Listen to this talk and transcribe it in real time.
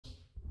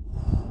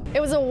It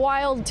was a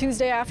wild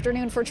Tuesday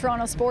afternoon for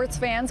Toronto sports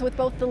fans, with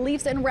both the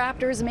Leafs and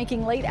Raptors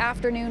making late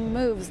afternoon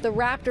moves. The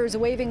Raptors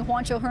waiving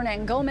Juancho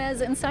Hernan-Gomez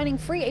and signing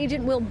free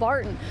agent Will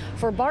Barton.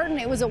 For Barton,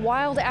 it was a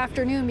wild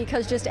afternoon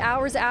because just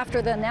hours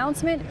after the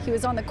announcement, he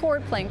was on the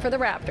court playing for the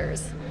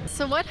Raptors.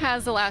 So what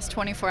has the last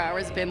 24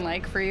 hours been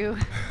like for you?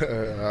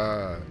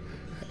 A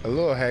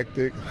little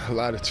hectic, a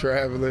lot of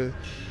traveling,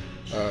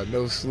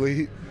 no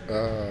sleep.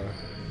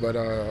 But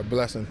a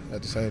blessing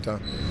at the same time.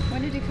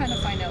 When did you kind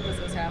of find out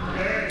this was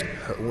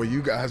happening? When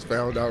you guys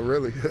found out,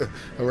 really,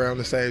 around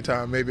the same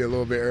time, maybe a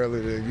little bit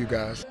earlier than you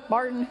guys.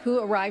 Barton, who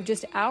arrived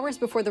just hours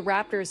before the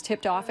Raptors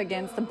tipped off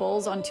against the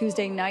Bulls on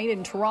Tuesday night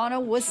in Toronto,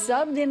 was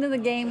subbed into the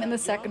game in the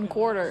second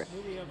quarter.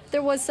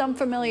 There was some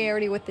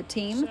familiarity with the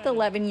team. The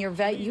 11-year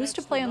vet used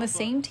to play on the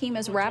same team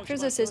as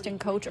Raptors assistant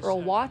coach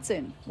Earl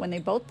Watson when they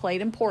both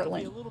played in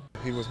Portland.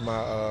 He was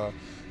my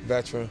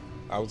veteran.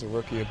 I was a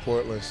rookie in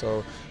Portland,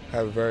 so I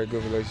have a very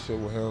good relationship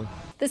with him.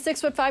 The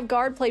 6'5"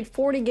 guard played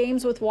 40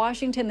 games with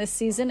Washington this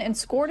season and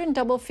scored in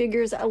double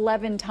figures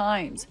 11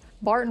 times.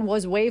 Barton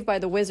was waived by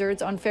the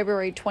Wizards on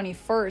February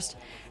 21st,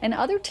 and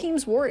other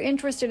teams were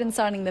interested in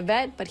signing the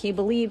vet, but he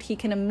believed he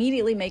can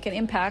immediately make an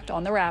impact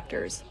on the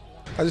Raptors.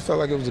 I just felt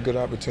like it was a good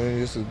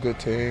opportunity. This is a good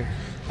team.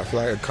 I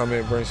feel like I come in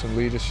and bring some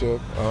leadership,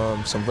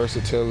 some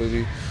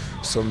versatility,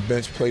 some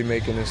bench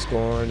playmaking and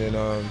scoring,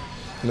 and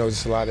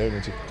just a lot of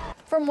energy.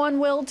 From one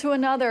Will to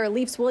another,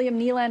 Leafs William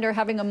Nyland are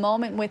having a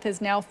moment with his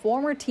now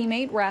former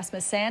teammate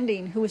Rasmus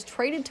Sandin, who was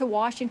traded to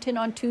Washington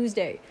on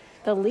Tuesday.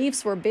 The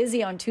Leafs were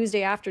busy on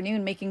Tuesday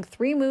afternoon, making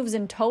 3 moves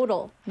in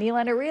total.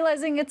 Nylander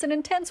realizing it's an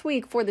intense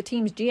week for the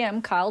team's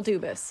GM, Kyle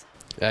Dubas.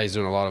 Yeah, he's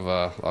doing a lot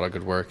of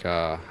good work.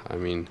 I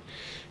mean,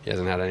 he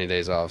hasn't had any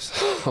days off,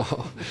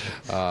 so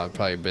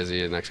probably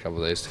busy the next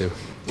couple of days too.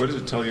 What does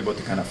it tell you about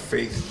the kind of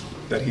faith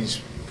that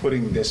he's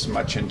putting this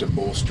much into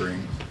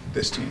bolstering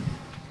this team?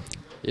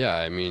 Yeah,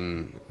 I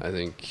mean, I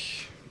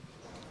think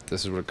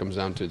this is what it comes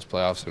down to. It's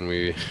playoffs, and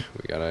we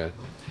gotta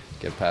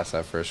get past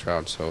that first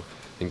round. So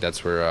I think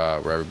that's where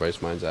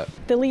everybody's mind's at.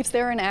 The Leafs,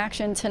 they're in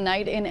action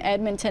tonight in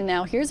Edmonton.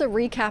 Now, here's a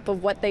recap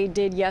of what they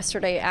did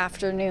yesterday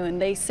afternoon.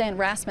 They sent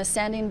Rasmus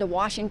Sandin to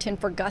Washington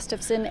for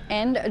Gustafsson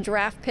and a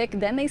draft pick.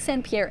 Then they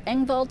sent Pierre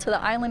Engvall to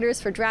the Islanders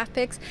for draft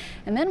picks,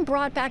 and then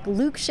brought back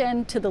Luke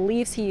Schenn to the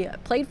Leafs. He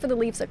played for the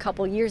Leafs a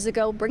couple years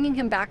ago, bringing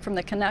him back from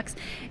the Canucks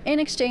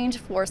in exchange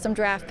for some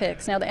draft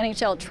picks. Now, the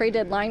NHL trade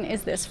deadline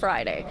is this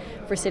Friday.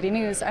 For City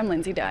News, I'm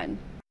Lindsay Dunn.